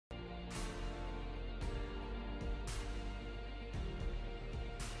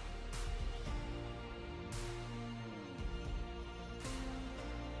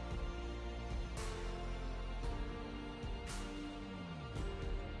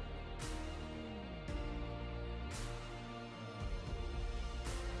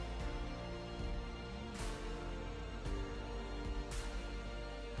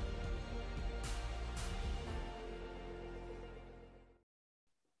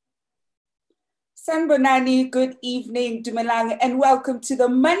Sanbonani, good evening, Dumelang, and welcome to the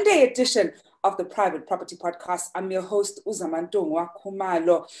Monday edition of the Private Property Podcast. I'm your host, Uzamantongwa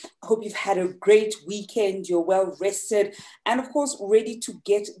Khumalo. I hope you've had a great weekend, you're well rested, and of course, ready to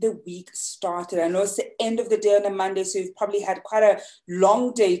get the week started. I know it's the end of the day on a Monday, so you've probably had quite a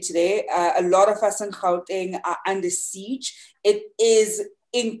long day today. A lot of us in Gauteng are under siege. It is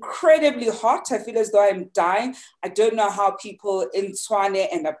incredibly hot. I feel as though I'm dying. I don't know how people in Tshwane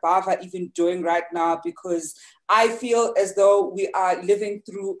and above are even doing right now, because I feel as though we are living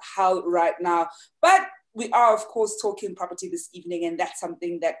through hell right now. But we are, of course, talking property this evening, and that's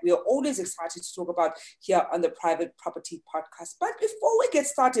something that we are always excited to talk about here on the Private Property Podcast. But before we get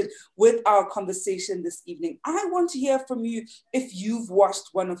started with our conversation this evening, I want to hear from you if you've watched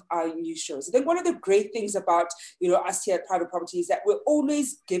one of our new shows. I think one of the great things about us here at Private Property is that we're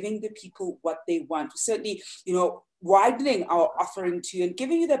always giving the people what they want. We certainly, widening our offering to you and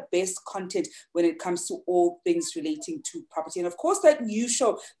giving you the best content when it comes to all things relating to property. And of course, that new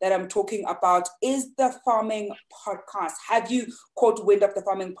show that I'm talking about is the Farming Podcast. Have you caught wind of the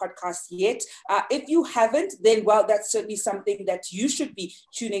Farming Podcast yet? If you haven't, then, well, that's certainly something that you should be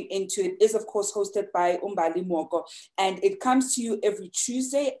tuning into. It is, of course, hosted by Umbali Mogo, and it comes to you every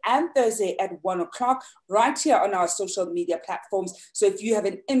Tuesday and Thursday at 1 o'clock right here on our social media platforms. So if you have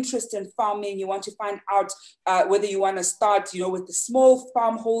an interest in farming, you want to find out whether you want to start, with the small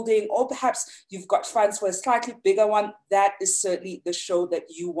farm holding, or perhaps you've got funds for a slightly bigger one, that is certainly the show that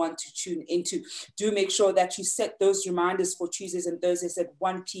you want to tune into. Do make sure that you set those reminders for Tuesdays and Thursdays at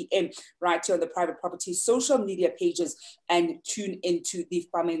 1 p.m. right here on the Private Property social media pages, and tune into the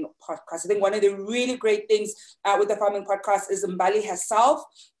Farming Podcast. I think one of the really great things with the Farming Podcast is Mbali herself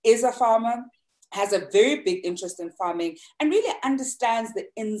is a farmer, has a very big interest in farming, and really understands the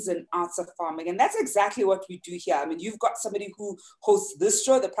ins and outs of farming. And that's exactly what we do here. I mean, you've got somebody who hosts this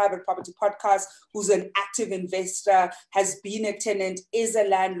show, the Private Property Podcast, who's an active investor, has been a tenant, is a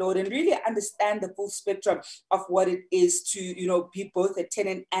landlord, and really understand the full spectrum of what it is to, be both a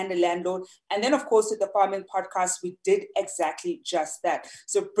tenant and a landlord. And then, of course, with the Farming Podcast, we did exactly just that.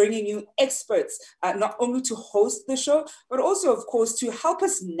 So bringing you experts, not only to host the show, but also, of course, to help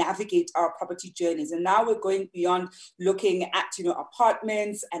us navigate our property journeys. And now we're going beyond looking at,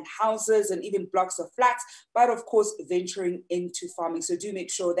 apartments and houses and even blocks of flats, but of course, venturing into farming. So do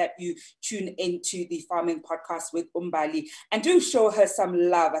make sure that you tune into the Farming Podcast with Umbali, and do show her some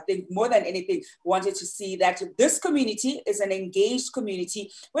love. I think more than anything, wanted to see that this community is an engaged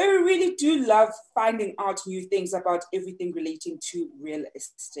community where we really do love finding out new things about everything relating to real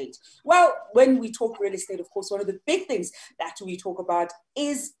estate. Well, when we talk real estate, of course, one of the big things that we talk about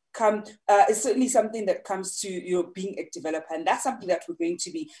is certainly something that comes to being a developer, and that's something that we're going to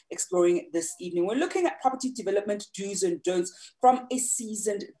be exploring this evening. We're looking at property development do's and don'ts from a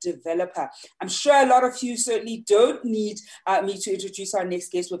seasoned developer. I'm sure a lot of you certainly don't need me to introduce our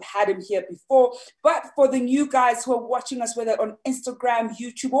next guest. We've had him here before, but for the new guys who are watching us, whether on Instagram,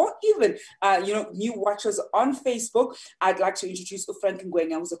 YouTube, or even new watchers on Facebook, I'd like to introduce Frank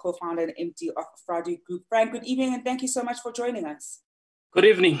Ngwenya, who's a co-founder and MD of Fraudy Group. Frank, good evening, and thank you so much for joining us. Good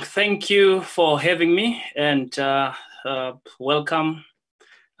evening. Thank you for having me, and welcome.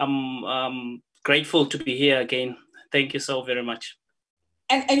 I'm grateful to be here again. Thank you so very much.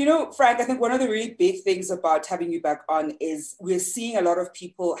 And Frank, I think one of the really big things about having you back on is we're seeing a lot of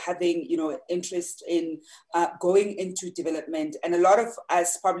people having, interest in going into development. And a lot of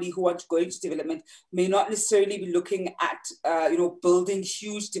us probably who want to go into development may not necessarily be looking at, building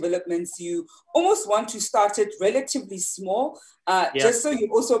huge developments. You almost want to start it relatively small, just so you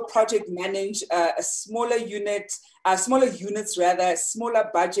also project manage a smaller unit, smaller units rather, smaller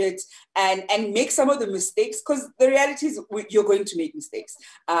budget, and make some of the mistakes, because the reality is you're going to make mistakes.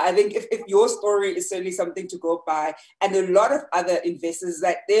 I think if your story is certainly something to go by, and a lot of other investors,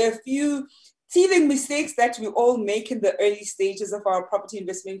 that there are a few teething mistakes that we all make in the early stages of our property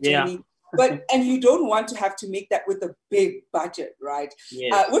investment journey. And you don't want to have to make that with a big budget, right?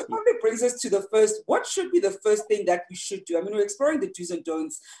 Yes. Which probably brings us to the first, what should be the first thing that we should do? I mean, we're exploring the do's and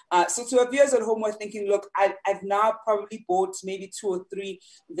don'ts. So to our viewers at home, we're thinking, look, I've now probably bought maybe 2 or 3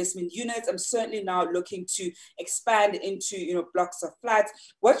 investment units. I'm certainly now looking to expand into, blocks of flats.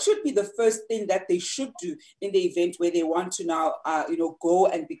 What should be the first thing that they should do in the event where they want to now, go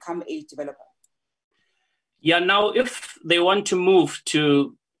and become a developer? Yeah, now if they want to move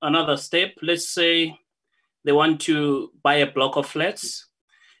to another step, let's say they want to buy a block of flats,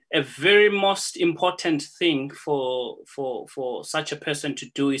 a very most important thing for such a person to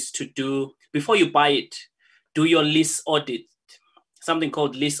do is to do, before you buy it, do your lease audit, something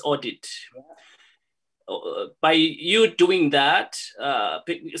called lease audit. by you doing that,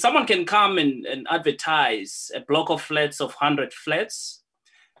 someone can come and advertise a block of flats of 100 flats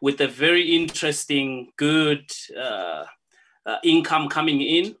with a very interesting, good income coming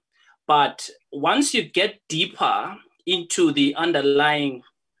in. But once you get deeper into the underneath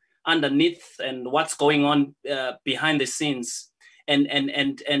and what's going on behind the scenes,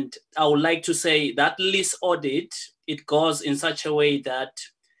 and I would like to say that lease audit, it goes in such a way that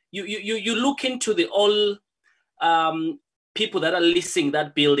you look into the all people that are leasing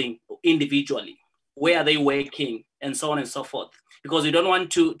that building individually. Where are they working, and so on and so forth. Because you don't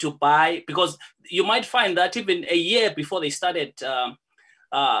want to buy, because you might find that even a year before they started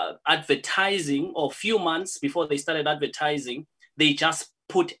advertising, or a few months before they started advertising, they just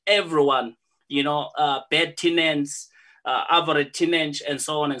put everyone, bad tenants, average tenants, and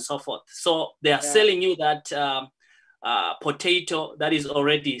so on and so forth. So they are selling you that potato that is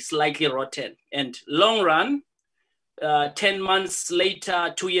already slightly rotten. And long run, 10 months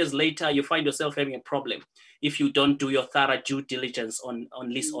later, 2 years later, you find yourself having a problem if you don't do your thorough due diligence on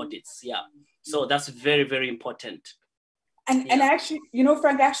lease audits. Yeah. So that's very, very important. And actually,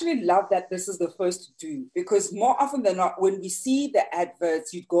 Frank, I actually love that this is the first to do, because more often than not, when we see the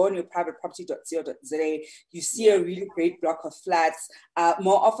adverts, you go on your privateproperty.co.za, you see a really great block of flats.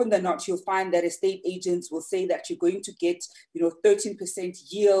 More often than not, you'll find that estate agents will say that you're going to get, 13%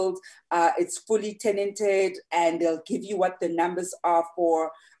 yield. It's fully tenanted, and they'll give you what the numbers are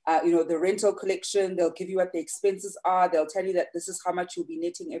for the rental collection. They'll give you what the expenses are. They'll tell you that this is how much you'll be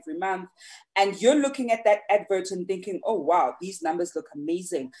netting every month. And you're looking at that advert and thinking, oh, wow, these numbers look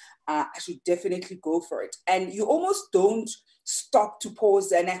amazing. I should definitely go for it. And you almost don't stop to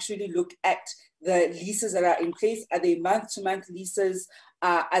pause and actually look at the leases that are in place. Are they month-to-month leases?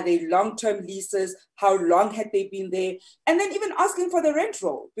 Are they long-term leases? How long had they been there? And then even asking for the rent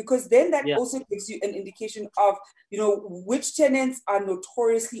roll, because then that also gives you an indication of, which tenants are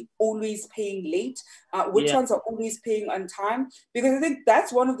notoriously always paying late, which ones are always paying on time. Because I think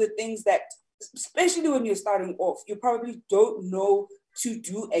that's one of the things that, especially when you're starting off, you probably don't know to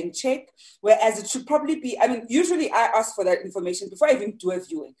do and check, whereas it should probably be, usually I ask for that information before I even do a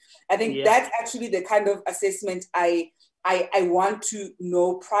viewing. I think that's actually the kind of assessment I want to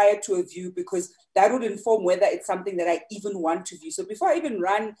know prior to a view, because that would inform whether it's something that I even want to view. So before I even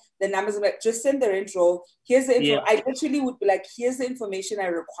run the numbers, I'm like, just send the rent roll. Here's the info. I literally would be like, here's the information I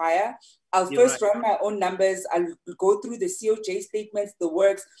require. I'll first run my own numbers. I'll go through the COJ statements, the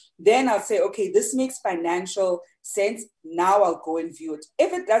works. Then I'll say, okay, this makes financial sense. Now I'll go and view it.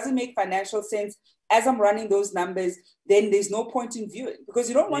 If it doesn't make financial sense, as I'm running those numbers, then there's no point in viewing, because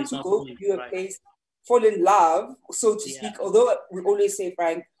you don't want to go view a place, fall in love, so to speak. Although we always say,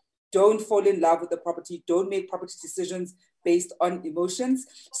 Frank, don't fall in love with the property. Don't make property decisions based on emotions.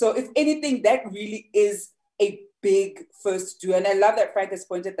 So if anything, that really is a big first do. And I love that Frank has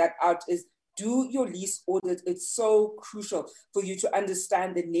pointed that out, is do your lease audit. It's so crucial for you to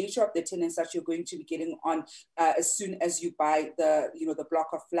understand the nature of the tenants that you're going to be getting on as soon as you buy the block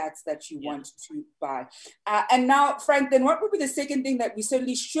of flats that you want to buy. And now, Frank, then what would be the second thing that we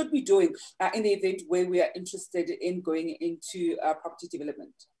certainly should be doing in the event where we are interested in going into property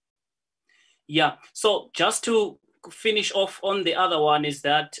development? Yeah, so just to finish off on the other one is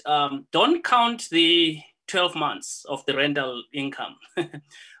that don't count the 12 months of the rental income.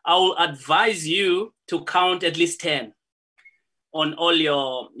 I will advise you to count at least 10 on all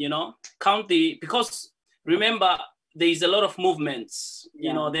your, because remember, there is a lot of movements.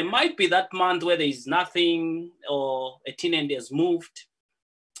 There might be that month where there is nothing, or a tenant has moved,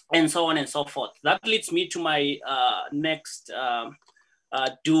 and so on and so forth. That leads me to my next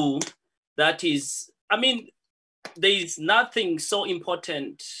do. That is, there is nothing so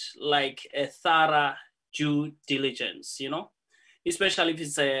important like a thorough due diligence, especially if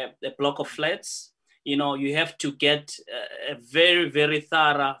it's a block of flats. You have to get a very, very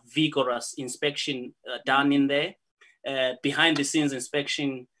thorough, vigorous inspection done in there, behind the scenes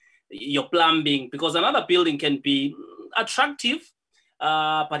inspection, your plumbing, because another building can be attractive,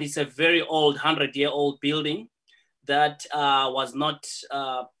 but it's a very old, 100-year-old building that was not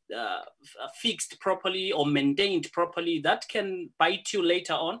fixed properly or maintained properly. That can bite you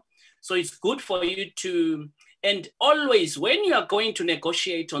later on. So it's good for you to, and always when you are going to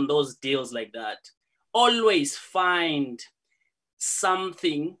negotiate on those deals like that, always find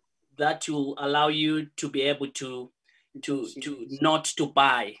something that will allow you to be able to not to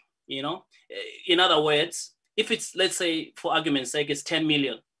buy, In other words, if it's, let's say, for argument's sake, it's 10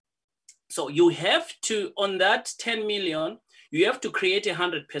 million. So you have to, on that 10 million, you have to create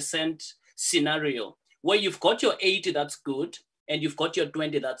 100% scenario where you've got your 80, that's good. and you've got your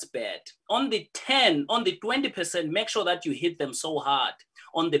 20, that's bad. On the 10, on the 20%, make sure that you hit them so hard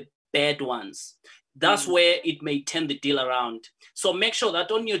on the bad ones. That's where it may turn the deal around. So make sure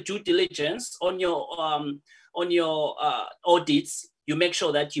that on your due diligence, on your audits, you make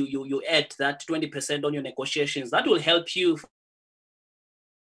sure that you add that 20% on your negotiations. That will help you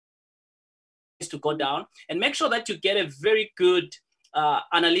to go down, and make sure that you get a very good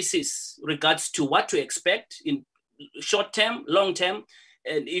analysis regards to what to expect in short term, long term,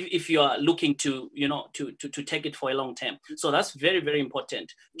 and if you are looking to, to take it for a long term. So that's very, very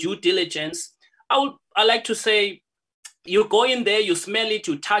important. Due diligence. I like to say, you go in there, you smell it,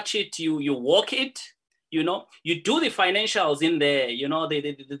 you touch it, you walk it, you do the financials in there,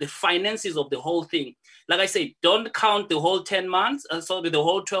 the finances of the whole thing. Like I say, don't count the whole 10 months, the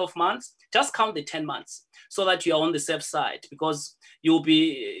whole 12 months, just count the 10 months so that you are on the safe side, because you'll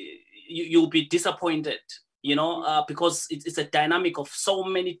be disappointed, because it's a dynamic of so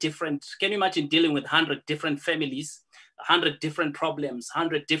many different. Can you imagine dealing with 100 different families, 100 different problems,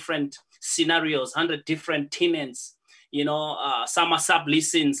 100 different scenarios, 100 different tenants, some are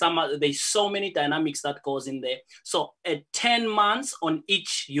subleasing, there's so many dynamics that goes in there. So at 10 months on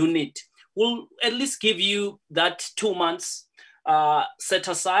each unit will at least give you that 2 months set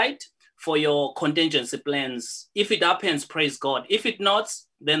aside for your contingency plans. If it happens, praise God. If it not,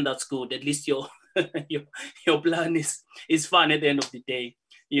 then that's good. At least your plan is fun at the end of the day,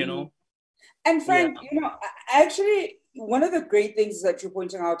 And Frank, actually, one of the great things that you're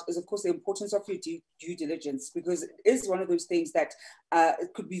pointing out is, of course, the importance of your due diligence, because it is one of those things that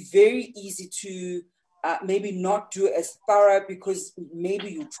it could be very easy to maybe not do as thorough because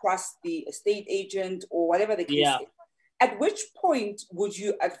maybe you trust the estate agent or whatever the case is. At which point would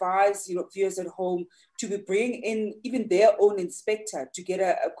you advise, viewers at home to be bringing in even their own inspector to get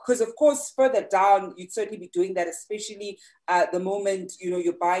because of course, further down, you'd certainly be doing that, especially the moment,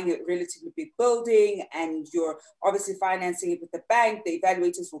 you're buying a relatively big building and you're obviously financing it with the bank, the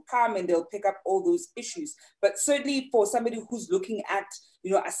evaluators will come and they'll pick up all those issues. But certainly for somebody who's looking at,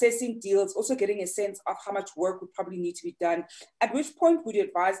 assessing deals, also getting a sense of how much work would probably need to be done, at which point would you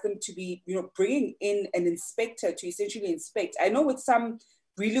advise them to be, bringing in an inspector to essentially inspect? I know with some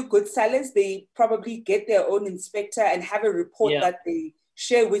really good sellers, they probably get their own inspector and have a report that they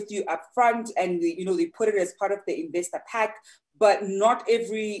share with you up front, and they put it as part of the investor pack. But not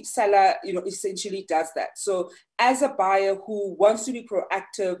every seller, essentially does that. So as a buyer who wants to be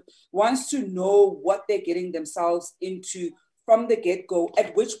proactive, wants to know what they're getting themselves into from the get-go,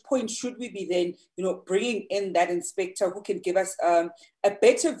 at which point should we be then, bringing in that inspector who can give us a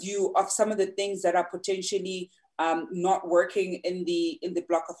better view of some of the things that are potentially not working in the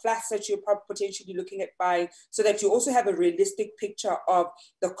block of flats that you're potentially looking at buying, so that you also have a realistic picture of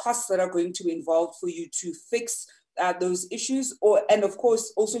the costs that are going to be involved for you to fix those issues, and of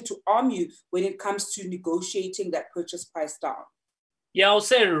course also to arm you when it comes to negotiating that purchase price down? Yeah, I'll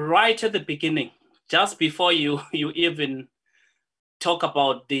say right at the beginning, just before you even talk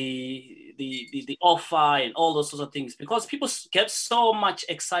about the offer and all those sorts of things, because people get so much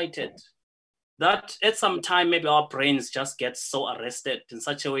excited that at some time maybe our brains just get so arrested in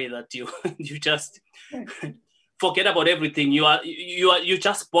such a way that you just forget about everything. You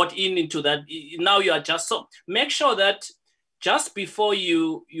just bought into that. Now you are just so. Make sure that just before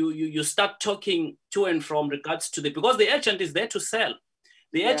you start talking to and from regards to because the agent is there to sell.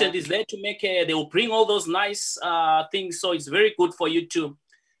 The agent is there to they will bring all those nice things. So it's very good for you to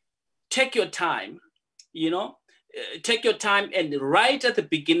take your time, take your time, and right at the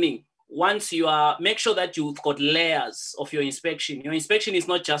beginning, once make sure that you've got layers of your inspection. Your inspection is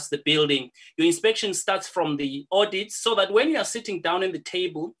not just the building. Your inspection starts from the audits, so that when you are sitting down at the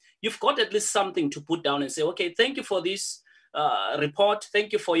table, you've got at least something to put down and say, okay, thank you for this report.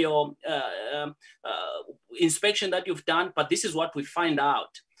 Thank you for your inspection that you've done, but this is what we find out.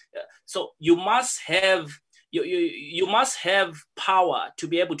 So you must have you must have power to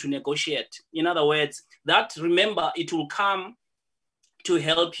be able to negotiate. In other words, remember, it will come to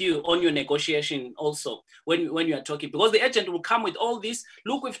help you on your negotiation also when you are talking, because the agent will come with all this.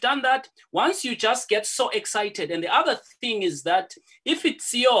 Look, we've done that. Once you just get so excited, and the other thing is that if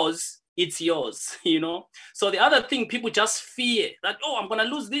it's yours, it's yours, So the other thing, people just fear that, oh, I'm going to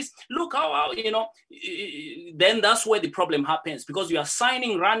lose this. Look how, then that's where the problem happens, because you are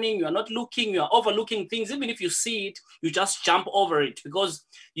signing, running, you are not looking, you are overlooking things. Even if you see it, you just jump over it because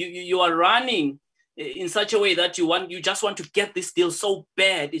you are running in such a way that you just want to get this deal so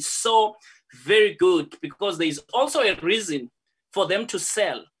bad. It's so very good, because there is also a reason for them to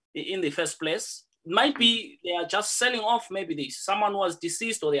sell in the first place. Might be they are just selling off, maybe someone was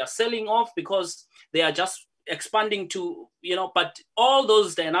deceased, or they are selling off because they are just expanding to, but all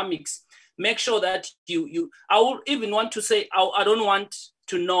those dynamics, make sure that I will even want to say, I don't want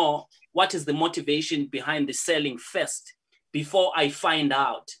to know what is the motivation behind the selling first before I find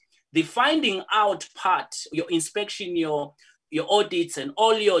out. The finding out part, your inspection, your audits and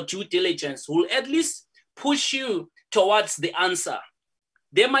all your due diligence will at least push you towards the answer.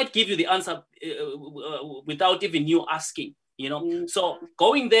 They might give you the answer without even you asking, So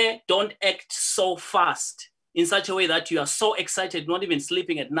going there, don't act so fast in such a way that you are so excited, not even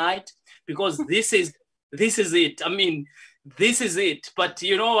sleeping at night, because this is it. I mean, this is it. But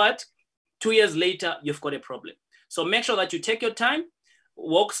you know what? 2 years later, you've got a problem. So make sure that you take your time,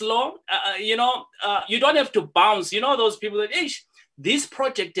 walk slow. You don't have to bounce. Those people that, this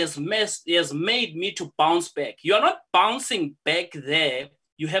project has made me to bounce back. You're not bouncing back there.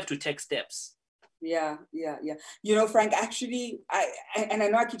 You have to take steps. Yeah. Frank, actually, I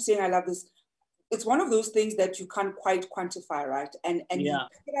know I keep saying I love this. It's one of those things that you can't quite quantify, right? And you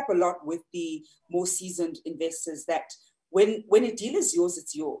pick it up a lot with the more seasoned investors that when a deal is yours,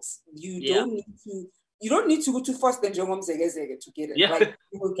 it's yours. You don't need to go too fast and to get it. Like,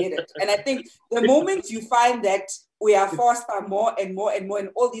 you will get it. And I think the moment you find that we are faster more and more and more, and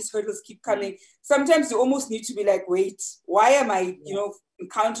all these hurdles keep coming, sometimes you almost need to be like, wait, why am I,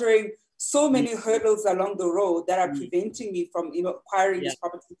 encountering so many hurdles along the road that are preventing me from, acquiring this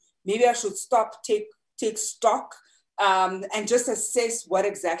property? Maybe I should stop, take stock, and just assess what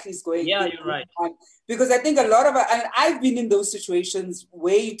exactly is going on. Yeah, you're right. Because I think a lot of, and I've been in those situations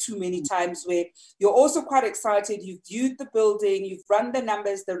way too many times where you're also quite excited. You've viewed the building, you've run the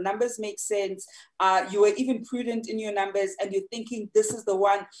numbers make sense. You were even prudent in your numbers and you're thinking this is the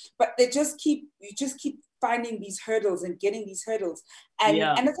one, but you just keep finding these hurdles and getting these hurdles. And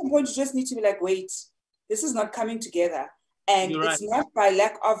at some point you just need to be like, wait, this is not coming together. And it's not by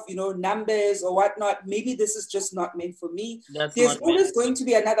lack of, numbers or whatnot. Maybe this is just not meant for me. There's always going to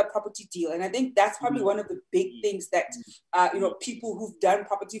be another property deal. And I think that's probably one of the big things that, people who've done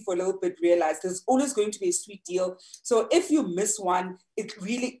property for a little bit realize there's always going to be a sweet deal. So if you miss one, it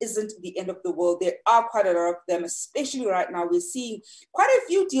really isn't the end of the world. There are quite a lot of them, especially right now. We're seeing quite a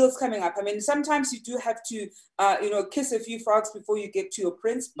few deals coming up. I mean, sometimes you do have to, kiss a few frogs before you get to your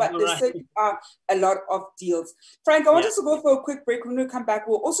prince, but there certainly are a lot of deals. Frank, I want us to go for a quick break. When we come back,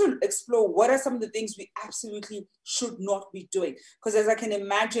 we'll also explore what are some of the things we absolutely should not be doing. Because as I can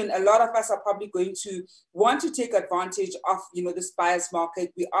imagine, a lot of us are probably going to want to take advantage of, this buyer's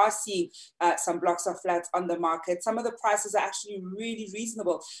market. We are seeing some blocks of flats on the market. Some of the prices are actually really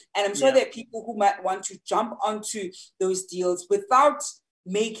reasonable. And I'm sure there are people who might want to jump onto those deals without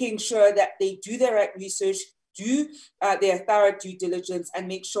making sure that they do their right research, do their thorough due diligence, and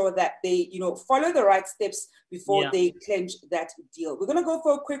make sure that they, follow the right steps before they clinch that deal. We're going to go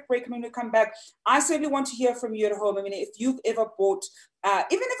for a quick break. And when we come back, I certainly want to hear from you at home. I mean, if you've ever bought, even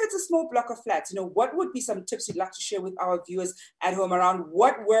if it's a small block of flats, what would be some tips you'd like to share with our viewers at home around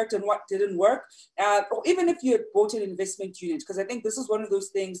what worked and what didn't work? Or even if you had bought an investment unit, because I think this is one of those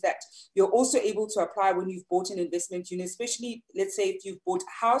things that you're also able to apply when you've bought an investment unit, especially, let's say, if you've bought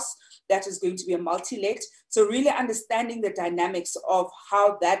a house that is going to be a multi-let. So really understanding the dynamics of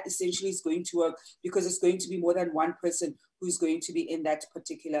how that essentially is going to work, because it's going to be more than one person who's going to be in that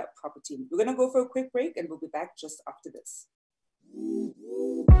particular property. We're going to go for a quick break and we'll be back just after this.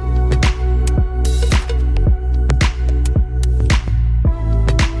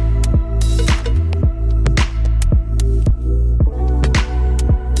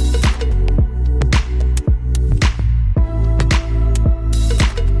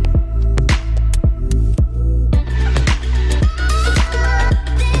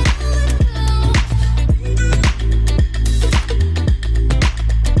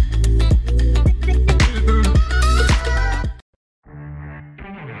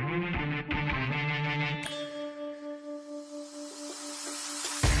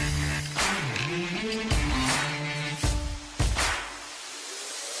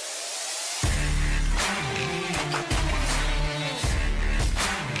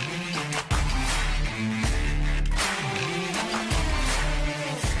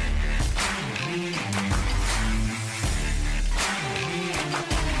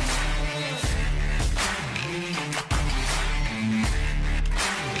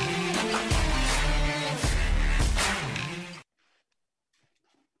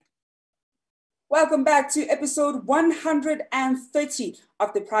 Welcome back to episode 130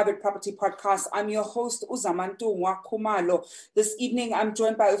 of the Private Property Podcast. I'm your host, Uzamanto Khumalo. This evening, I'm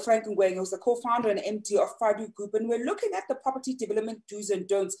joined by Frank Ngwenya, who's the co-founder and MD of Fadu Group, and we're looking at the property development do's and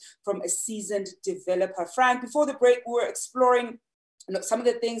don'ts from a seasoned developer. Frank, before the break, we were exploring some of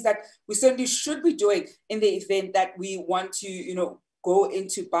the things that we certainly should be doing in the event that we want to, go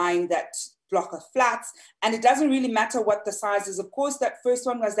into buying that block of flats. And it doesn't really matter what the size is. Of course, that first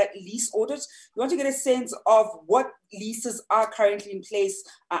one was that lease audit. You want to get a sense of what leases are currently in place.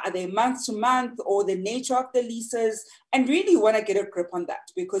 Are they month to month, or the nature of the leases? And really want to get a grip on that,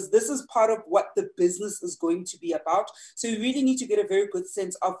 because this is part of what the business is going to be about. So you really need to get a very good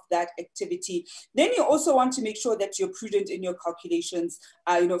sense of that activity. Then you also want to make sure that you're prudent in your calculations.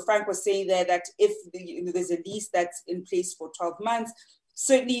 Frank was saying there that if there's a lease that's in place for 12 months,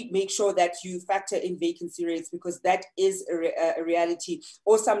 certainly make sure that you factor in vacancy rates, because that is a reality,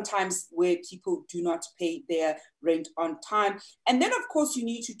 or sometimes where people do not pay their rent on time. And then, of course, you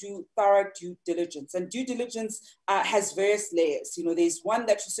need to do thorough due diligence. And due diligence has various layers. There's one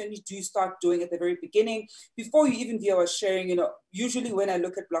that you certainly do start doing at the very beginning, before you even view or sharing. Usually when I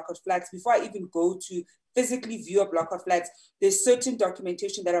look at block of flats, before I even go to physically view a block of flats, there's certain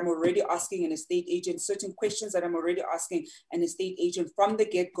documentation that I'm already asking an estate agent, certain questions that I'm already asking an estate agent from the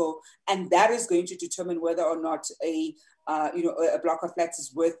get-go, and that is going to determine whether or not a block of flats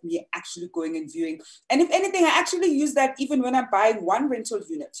is worth me actually going and viewing. And if anything, I actually use that even when I'm buying one rental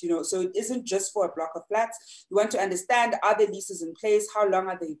unit, so it isn't just for a block of flats. You want to understand, are the leases in place? How long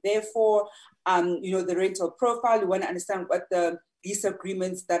are they there for? The rental profile. You want to understand what the lease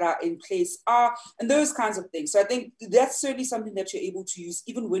agreements that are in place are, and those kinds of things. So I think that's certainly something that you're able to use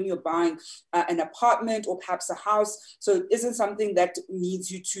even when you're buying an apartment or perhaps a house. So it isn't something that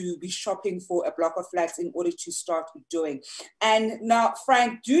needs you to be shopping for a block of flats in order to start doing. And now,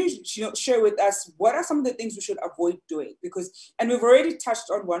 Frank, do share with us what are some of the things we should avoid doing? And we've already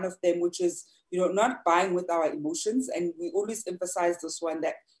touched on one of them, which is not buying with our emotions. And we always emphasize this one,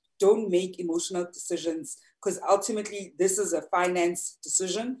 that don't make emotional decisions, because ultimately this is a finance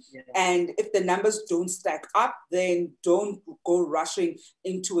decision. Yeah. And if the numbers don't stack up, then don't go rushing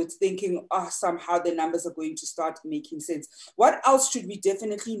into it thinking, somehow the numbers are going to start making sense. What else should we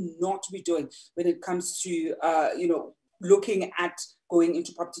definitely not be doing when it comes to, looking at going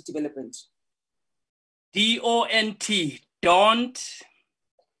into property development? DONT, don't,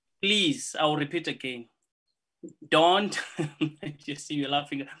 please, I'll repeat again. Don't, you see you're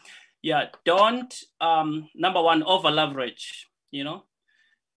laughing. Yeah, don't, number one, over leverage,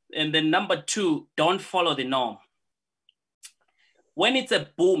 and then number two, don't follow the norm. When it's a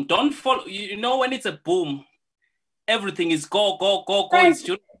boom, don't follow, when it's a boom, everything is go. Right.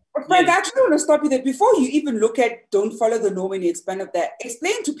 Frank, I actually want to stop you there. Before you even look at don't follow the norm and you expand of that,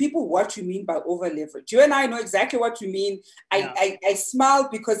 explain to people what you mean by over leverage. You and I know exactly what you mean. Yeah. I smile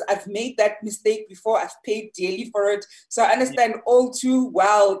because I've made that mistake before. I've paid dearly for it. So I understand all too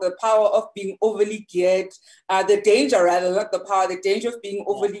well the power of being overly geared, the danger rather, not the power, the danger of being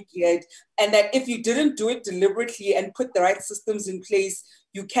overly geared. And that if you didn't do it deliberately and put the right systems in place,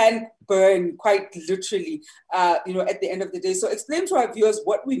 you can burn quite literally, at the end of the day. So explain to our viewers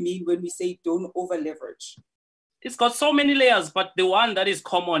what we mean when we say don't over leverage. It's got so many layers, but the one that is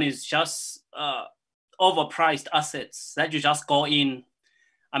common is just overpriced assets that you just go in.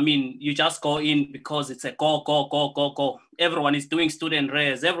 I mean, you just go in because it's a go. Everyone is doing student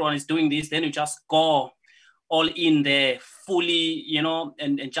res, everyone is doing this, then you just go all in there fully,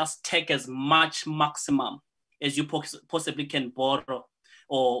 and just take as much maximum as you possibly can borrow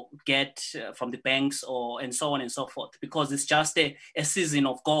or get from the banks and so on and so forth, because it's just a season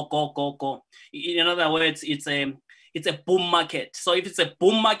of go. In other words, it's a boom market. So if it's a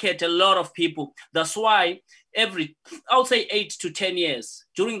boom market, a lot of people, that's why I would say 8 to 10 years,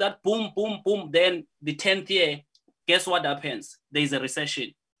 during that boom, then the 10th year, guess what happens? There's a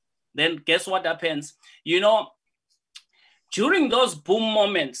recession. Then guess what happens? During those boom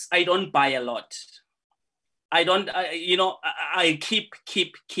moments, I don't buy a lot. I keep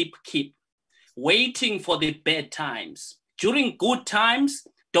waiting for the bad times. During good times,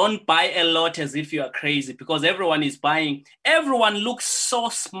 don't buy a lot as if you are crazy, because everyone is buying. Everyone looks so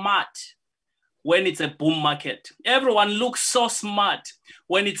smart when it's a boom market. Everyone looks so smart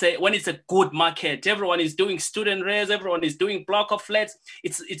when it's a good market. Everyone is doing student res, everyone is doing block of flats.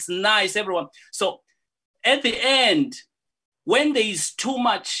 It's nice, everyone. So at the end, when there is too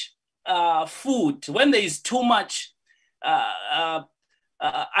much food, when there is too much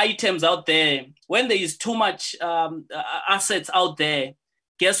items out there, when there is too much assets out there,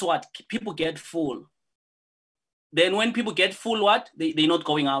 guess what? People get full. Then when people get full, they're not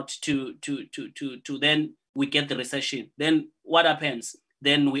going out to then we get the recession. Then what happens?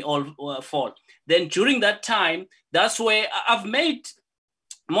 Then we all fall. Then during that time, that's where I've made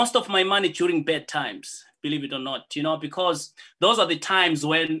most of my money during bad times, believe it or not, because those are the times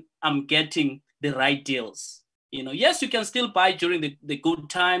when I'm getting the right deals. Yes, you can still buy during the good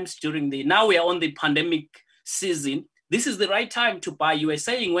times, now we are on the pandemic season. This is the right time to buy. You were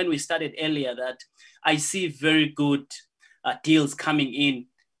saying when we started earlier that I see very good deals coming in.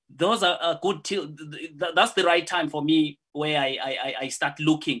 Those are good deals. That's the right time for me where I start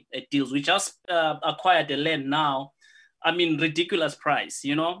looking at deals. We just acquired the land now. I mean, ridiculous price,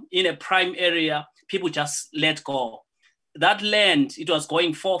 in a prime area, people just let go. That land, it was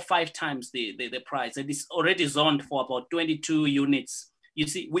going 4 or 5 times the price. And it's already zoned for about 22 units. You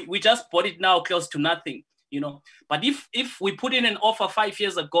see, we just bought it now close to nothing, But if we put in an offer 5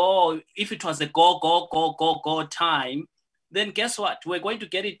 years ago, if it was a go time, then guess what? We're going to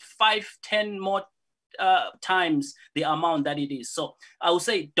get it 5, 10 more times the amount that it is. So I would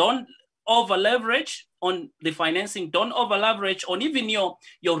say don't over leverage on the financing. Don't over leverage on even your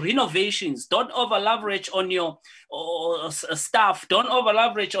renovations. Don't over leverage on your staff. Don't over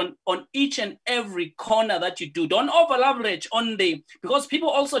leverage on each and every corner that you do. Don't over leverage because people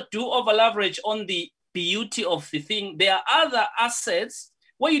also do over leverage on the beauty of the thing. There are other assets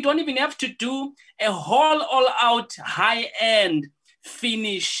where you don't even have to do a whole all-out high-end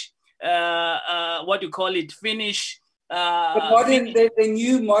finish, finish. The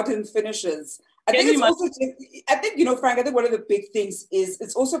new modern finishes. I think, Frank, I think one of the big things is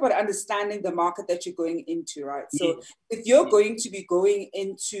it's also about understanding the market that you're going into, right? So if you're going to be going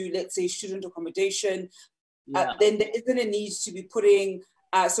into, let's say, student accommodation, then there isn't a need to be putting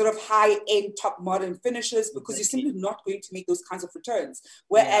sort of high-end, top modern finishes because you're simply not going to make those kinds of returns.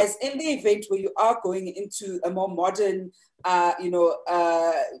 Whereas in the event where you are going into a more modern,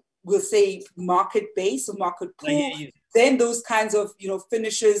 we'll say market-based or market pool, then those kinds of,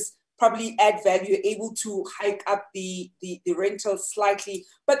 finishes probably add value, able to hike up the rental slightly.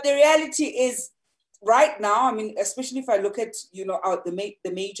 But the reality is, right now, I mean, especially if I look at,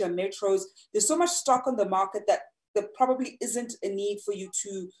 the major metros, there's so much stock on the market that there probably isn't a need for you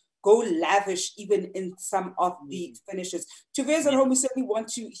to go lavish even in some of the finishes. To viewers at home, we certainly want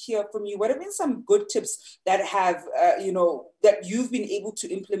to hear from you. What have been some good tips that have, that you've been able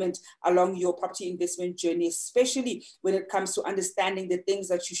to implement along your property investment journey, especially when it comes to understanding the things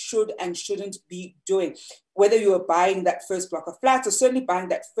that you should and shouldn't be doing? Whether you are buying that first block of flats or certainly buying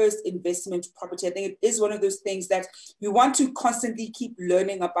that first investment property, I think it is one of those things that we want to constantly keep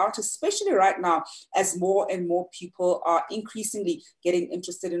learning about, especially right now as more and more people are increasingly getting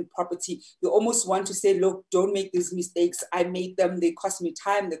interested in property. You almost want to say, look, don't make these mistakes. I made them. They cost me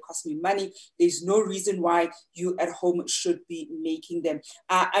time. They cost me money. There's no reason why you at home should be making them.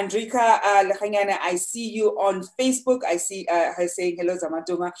 Andrika Lechanyana, I see you on Facebook. I see her saying, hello,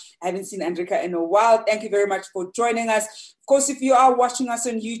 Zamantonga. I haven't seen Andrika in a while. Thank you very much for joining us. Of course, if you are watching us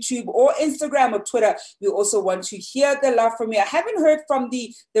on YouTube or Instagram or Twitter, we also want to hear the love from you. I haven't heard from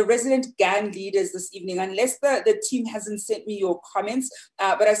the resident gang leaders this evening, unless the team hasn't sent me your comments,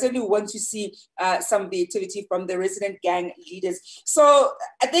 but I certainly want to see some of the activity from the resident gang leaders. So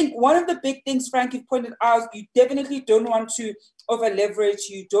I think one of the big things, Frank, you've pointed out, you definitely don't want to over leverage.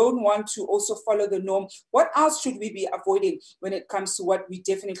 You don't want to also follow the norm. What else should we be avoiding when it comes to what we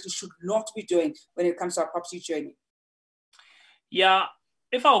definitely should not be doing when it comes to our property journey? Yeah,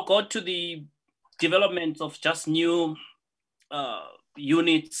 if I'll go to the development of just new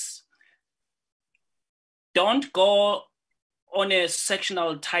units, don't go on a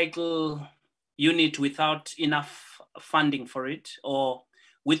sectional title unit without enough funding for it, or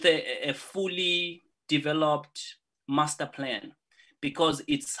with a fully developed master plan, because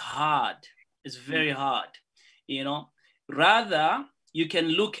it's hard. It's very hard, Rather, you can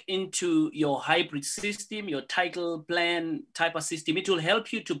look into your hybrid system, your title plan type of system. It will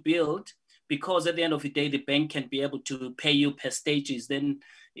help you to build, because at the end of the day, the bank can be able to pay you per stages. Then,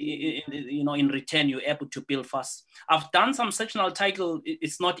 in return, you're able to build fast. I've done some sectional title.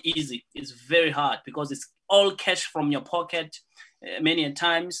 It's not easy. It's very hard because it's all cash from your pocket many a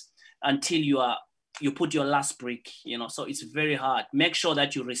times until you put your last brick, so it's very hard. Make sure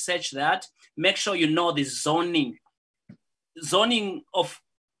that you research that. Make sure you know the zoning of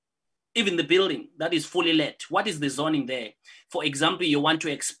even the building that is fully let. What is the zoning there? For example, you want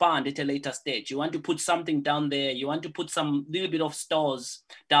to expand at a later stage. You want to put something down there. You want to put some little bit of stores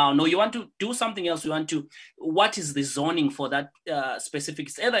down, or you want to do something else. What is the zoning for that specific,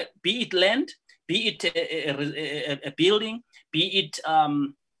 either be it land, be it a building, be it a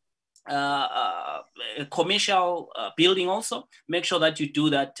commercial building also. Make sure that you do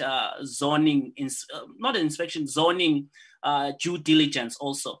that zoning, not inspection, zoning due diligence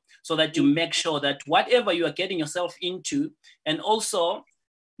also, so that you make sure that whatever you are getting yourself into, and also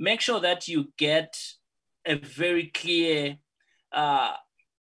make sure that you get a very clear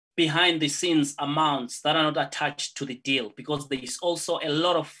behind the scenes amounts that are not attached to the deal, because there is also a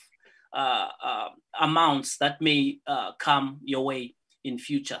lot of amounts that may come your way in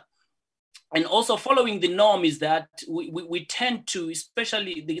future. And also following the norm is that we tend to,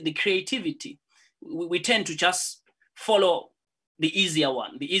 especially the creativity, we tend to just follow the easier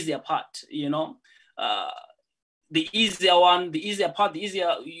one, the easier part, you know. The easier one, the easier part,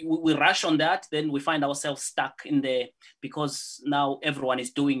 we rush on that, then we find ourselves stuck in there because now everyone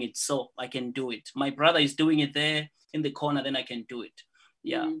is doing it, so I can do it. My brother is doing it there in the corner, then I can do it.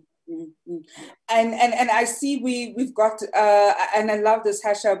 Yeah. Mm-hmm. And I see we've got and I love this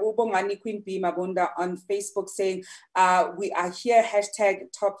hashtag Ubongani Queen B Mabunda on Facebook saying we are here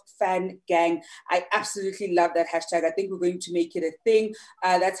 #top fan gang. I absolutely love that hashtag. I think we're going to make it a thing.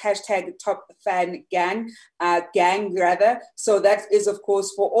 That's #top fan gang, gang rather. So that is of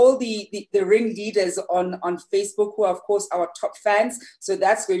course for all the ringleaders on Facebook who are of course our top fans. So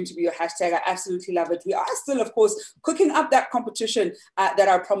that's going to be your hashtag. I absolutely love it. We are still of course cooking up that competition that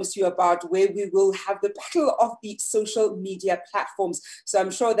I promised you about, where we will have the battle of the social media platforms. So I'm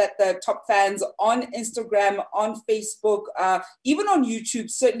sure that the top fans on Instagram, on Facebook, even on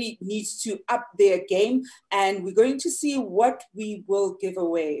YouTube certainly needs to up their game. And we're going to see what we will give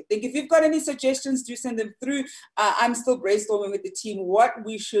away. I think if you've got any suggestions, do send them through. I'm still brainstorming with the team what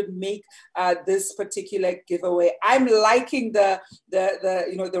we should make this particular giveaway. I'm liking the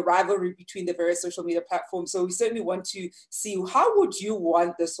rivalry between the various social media platforms. So we certainly want to see how would you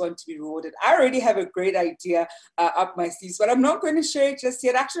want this one to be rewarded. I already have a great idea up my sleeves, but I'm not going to share it just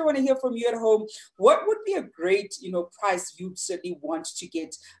yet. Actually, I want to hear from you at home. What would be a great, prize you'd certainly want to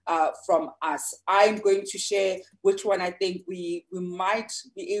get from us? I'm going to share which one I think we might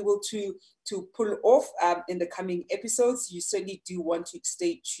be able to pull off in the coming episodes. You certainly do want to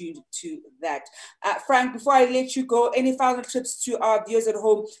stay tuned to that. Frank, before I let you go, any final tips to our viewers at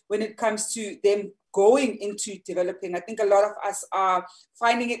home when it comes to them going into developing? I think a lot of us are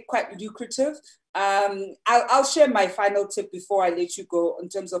finding it quite lucrative. I'll share my final tip before I let you go in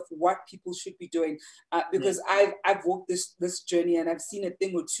terms of what people should be doing, because I've walked this journey and I've seen a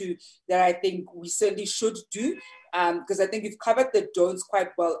thing or two that I think we certainly should do, because I think we've covered the don'ts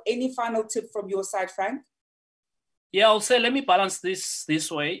quite well. Any final tip from your side, Frank? Yeah, I'll say, let me balance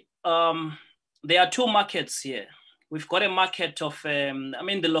this way. There are two markets here. We've got a market of,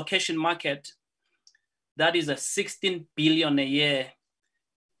 the location market, that is a 16 billion a year.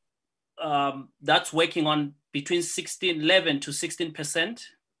 That's working on between 11 to 16%,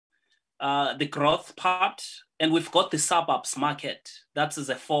 the growth part. And we've got the suburbs market. That's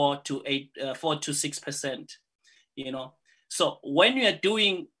a 4 to 6%, So when you're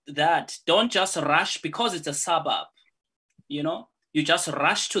doing that, don't just rush because it's a suburb, you just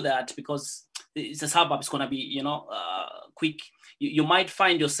rush to that because it's a suburb, it's gonna be, quick. You might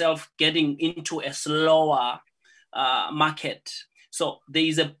find yourself getting into a slower market. So there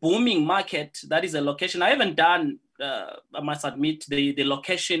is a booming market that is a location. I haven't done, I must admit, the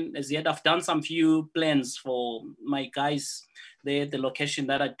location as yet. I've done some few plans for my guys there, the location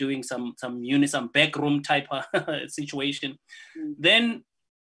that are doing some back room type of situation. Then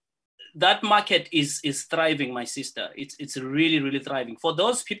that market is thriving, my sister. It's really, really thriving. For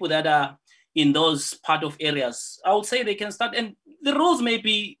those people that are in those part of areas, I would say they can start, and the rules may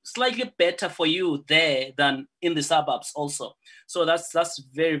be slightly better for you there than in the suburbs also. So that's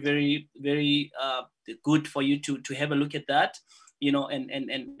very, very, very good for you to have a look at that,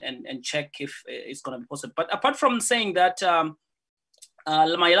 and check if it's going to be possible. But apart from saying that,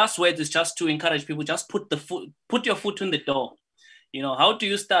 my last word is just to encourage people, just put your foot in the door. How do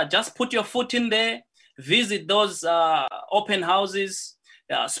you start? Just put your foot in there, visit those open houses,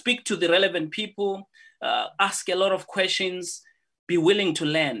 speak to the relevant people, ask a lot of questions, be willing to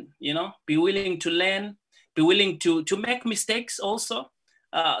learn, be willing to learn, be willing to make mistakes also,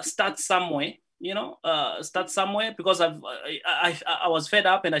 start somewhere, because I was fed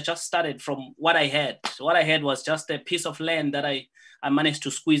up and I just started from what I had. What I had was just a piece of land that I managed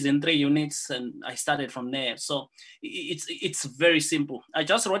to squeeze in 3 units, and I started from there. So it's very simple. I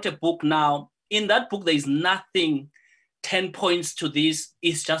just wrote a book now. In that book, there is nothing 10 points to this.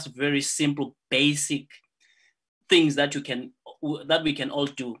 It's just very simple, basic things that we can all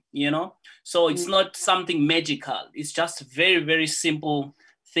do, So it's not something magical. It's just very, very simple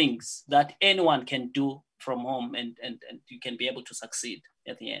things that anyone can do from home, and you can be able to succeed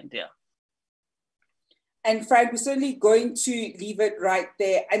at the end. Yeah. And Frank, we're certainly going to leave it right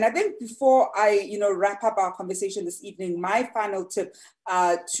there. And I think before I, wrap up our conversation this evening, my final tip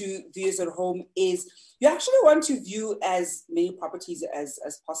to viewers at home is you actually want to view as many properties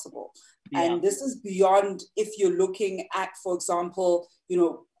as possible. Yeah. And this is beyond if you're looking at, for example,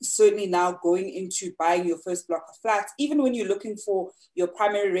 certainly now going into buying your first block of flats, even when you're looking for your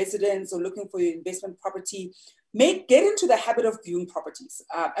primary residence or looking for your investment property, get into the habit of viewing properties.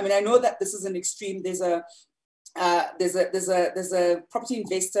 I know that this is an extreme. There's a property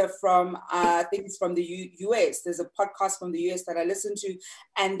investor from I think it's from the US. There's a podcast from the US that I listened to,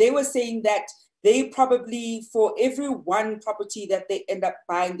 and they were saying that they probably, for every one property that they end up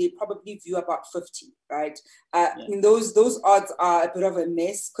buying, they probably view about 50, right? I mean, those odds are a bit of a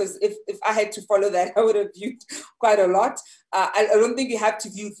mess, because if I had to follow that, I would have viewed quite a lot. I don't think you have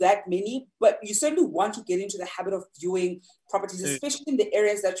to view that many, but you certainly want to get into the habit of viewing properties, especially in the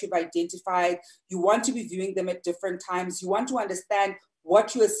areas that you've identified. You want to be viewing them at different times. You want to understand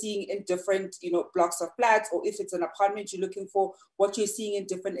what you are seeing in different, blocks of flats, or if it's an apartment you're looking for, what you're seeing in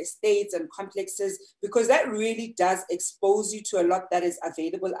different estates and complexes, because that really does expose you to a lot that is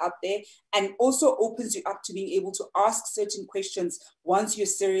available out there, and also opens you up to being able to ask certain questions once you're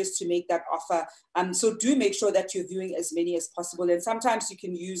serious to make that offer. So do make sure that you're viewing as many as possible. And sometimes you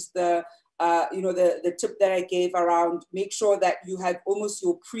can use the tip that I gave around, make sure that you have almost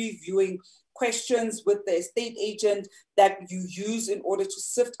your previewing questions with the estate agent that you use in order to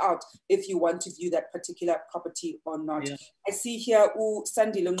sift out if you want to view that particular property or not. Yeah. I see here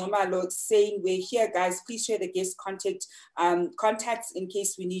Sandile Ngomalo saying, we're here, guys, please share the guest contacts in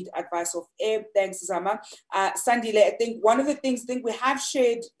case we need advice of air. Thanks, Zama. Sandile, I think one of the things, we have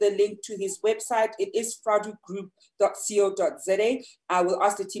shared the link to his website. It is fradugroup.co.za. I will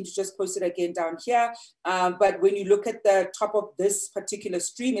ask the team to just post it again down here. But when you look at the top of this particular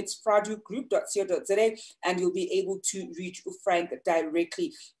stream, it's fradugroup.co.za, and you'll be able to reach Frank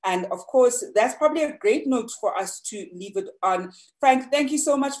directly. And of course, that's probably a great note for us to leave it on. Frank, thank you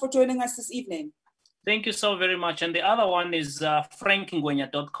so much for joining us this evening. Thank you so very much. And the other one is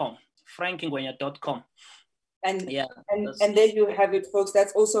frankingwenya.com. frankingwenya.com. And there you have it, folks.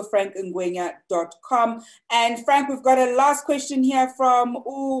 That's also frankingwenya.com. And Frank, we've got a last question here from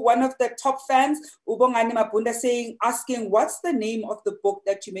one of the top fans, Ubongani Mabunda, asking, what's the name of the book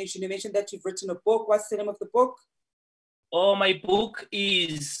that you mentioned? You mentioned that you've written a book. What's the name of the book? Oh, my book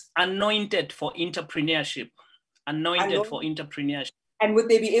is Anointed for Entrepreneurship. Anointed for Entrepreneurship. And would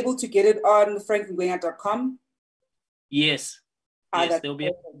they be able to get it on frankingwenya.com? Yes. Yes, they'll be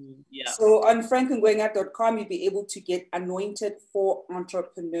able to, yeah. So on frankingwenya.com, you'll be able to get Anointed for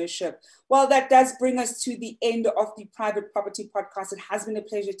Entrepreneurship. Well, that does bring us to the end of the Private Property Podcast. It has been a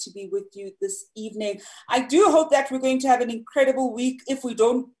pleasure to be with you this evening. I do hope that we're going to have an incredible week if we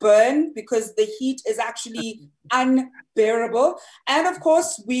don't burn, because the heat is actually unbearable. And of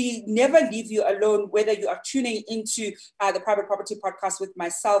course, we never leave you alone, whether you are tuning into the Private Property Podcast with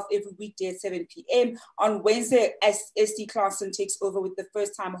myself every weekday at 7 p.m. On Wednesday, as SD Clarkson takes over with the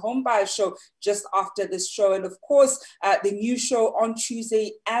First Time Home Buyer Show just after this show. And of course, the new show on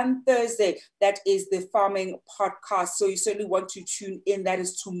Tuesday and Thursday, that is the Farming Podcast. So you certainly want to tune in. That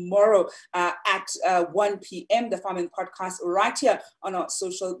is tomorrow at 1 p.m., the Farming Podcast, right here on our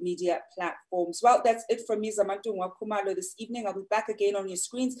social media platforms. Well, that's it from me, Zamanto Nwakhumalo, this evening. I'll be back again on your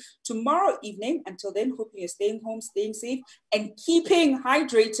screens tomorrow evening. Until then, hope you're staying home, staying safe, and keeping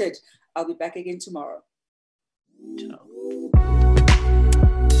hydrated. I'll be back again tomorrow. Ciao.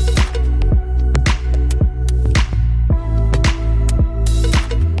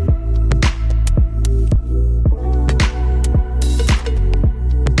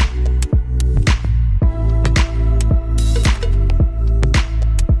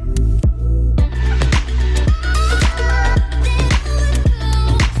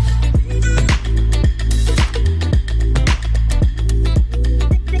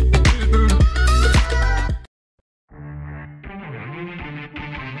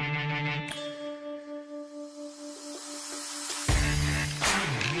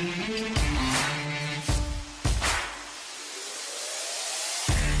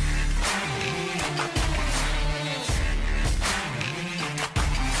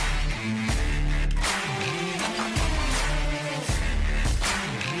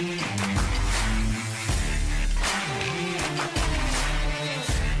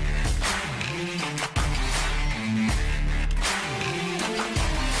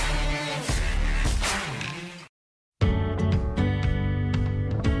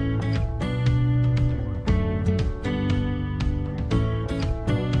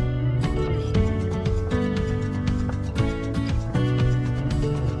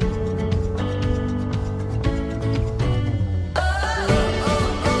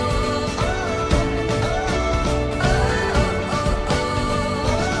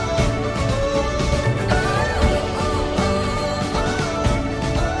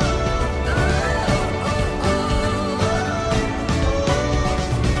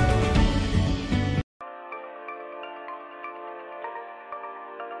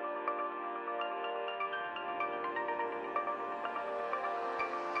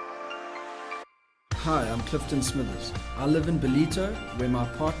 Clifton Smithers. I live in Ballito, where my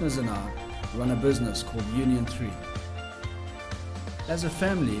partners and I run a business called Union 3. As a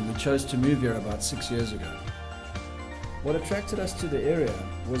family, we chose to move here about 6 years ago. What attracted us to the area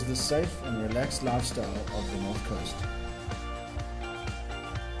was the safe and relaxed lifestyle of the North Coast.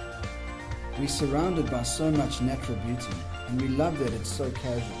 We're surrounded by so much natural beauty, and we love that it's so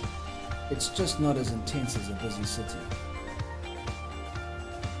casual. It's just not as intense as a busy city.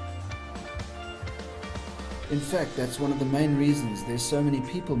 In fact, that's one of the main reasons there's so many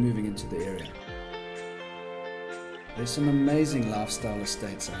people moving into the area. There's some amazing lifestyle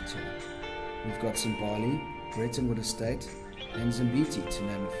estates out here. We've got Zimbali, Brettonwood Estate, and Zimbiti, to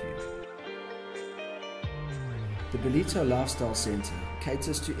name a few. The Ballito Lifestyle Centre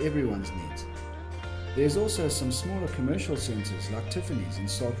caters to everyone's needs. There's also some smaller commercial centres like Tiffany's and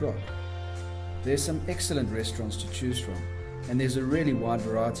Salt Rock. There's some excellent restaurants to choose from, and there's a really wide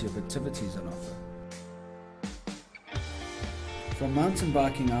variety of activities on offer. From mountain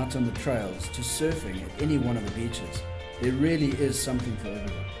biking out on the trails to surfing at any one of the beaches, there really is something for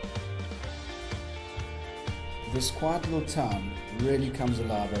everyone. This quiet little town really comes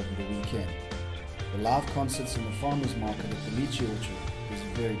alive over the weekend. The live concerts in the farmers market at the Lychee Orchard is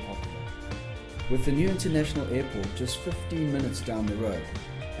very popular. With the new international airport just 15 minutes down the road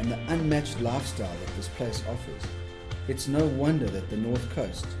and the unmatched lifestyle that this place offers, it's no wonder that the North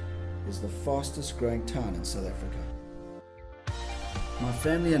Coast is the fastest growing town in South Africa. My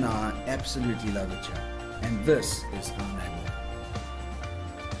family and I absolutely love it here, and this is our neighborhood.